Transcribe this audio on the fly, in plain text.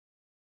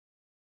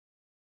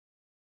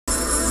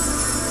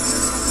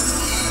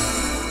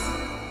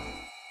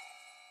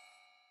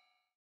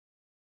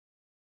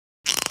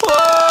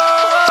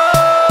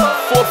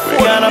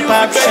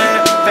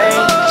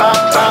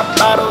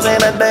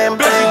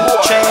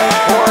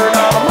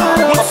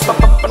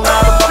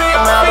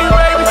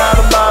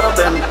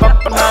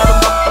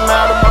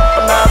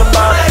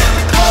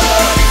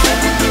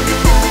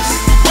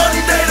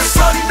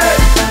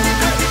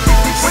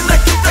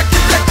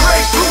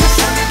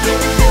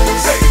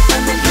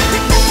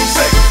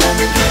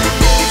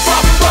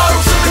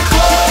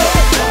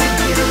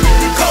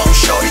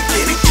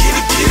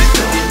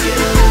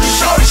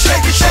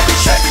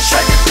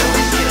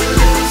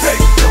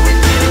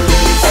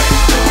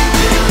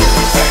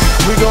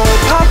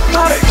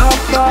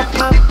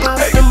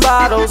Them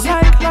bottles,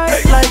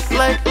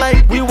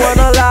 like we won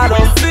a lotto.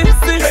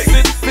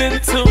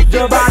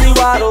 Your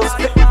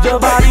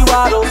body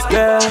waddles,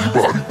 yeah.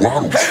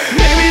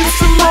 Maybe it's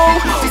some more,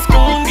 it's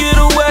gon' get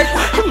away.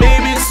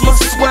 Maybe it's my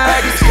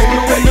swag, it's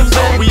gonna win the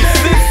bet. We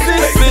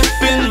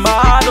sippin'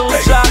 model,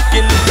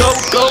 jockin',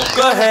 go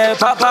ahead,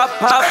 pop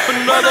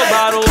another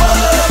bottle.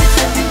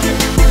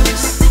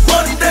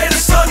 Monday to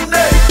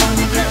Sunday,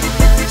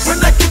 when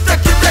I get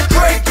that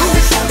great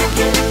goose.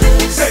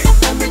 Say,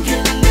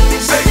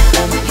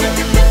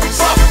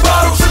 pop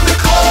bottles in the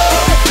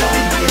club.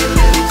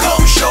 Go,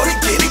 shorty,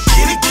 get it.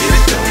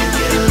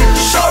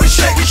 Shorty,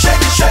 shake it.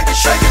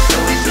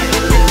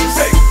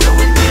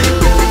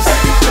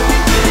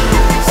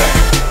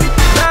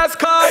 Last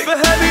call for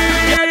heavy,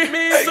 get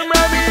me some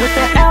heavy. With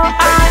the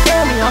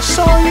L-I-M-E, I'll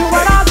show you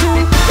what I do.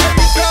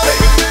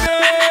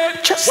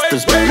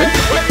 Chester's, baby.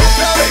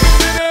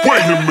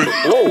 Wait a minute.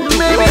 Whoa.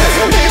 Maybe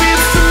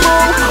it's some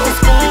more, it's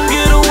gon'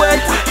 get away.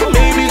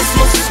 Maybe it's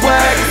my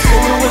swag, it's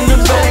gonna win the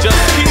bet.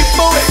 Just keep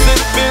on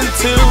sippin'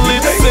 till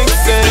it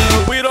sinks in.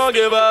 We don't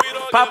give up.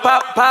 Pop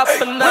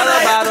another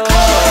bottle.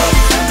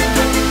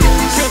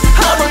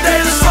 Monday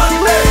to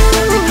Sunday,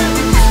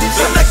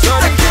 when I get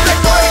that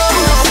great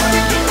goose.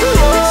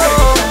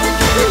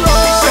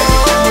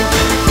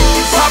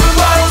 Poppin'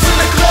 bottles in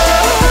the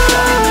club.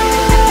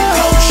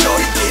 Go,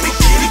 shorty, get it.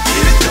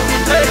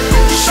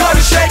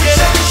 Shorty, shake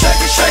it.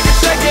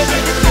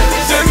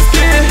 Just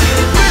get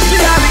Bizzy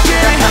out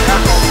again.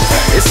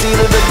 It's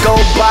either the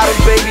gold bottle,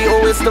 baby,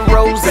 or it's the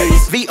rosé.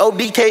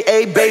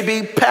 V-O-D-K-A,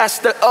 baby, pass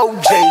the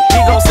OJ. We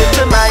gon' sit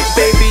tonight,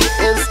 baby,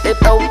 is it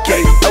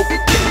okay?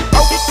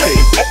 Okay.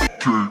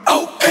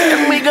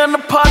 And we gonna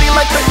party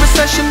like the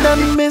recession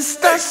done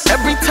missed us.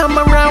 Every time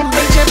around,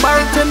 DJ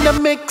bartender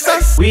mix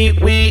us. We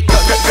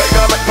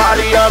got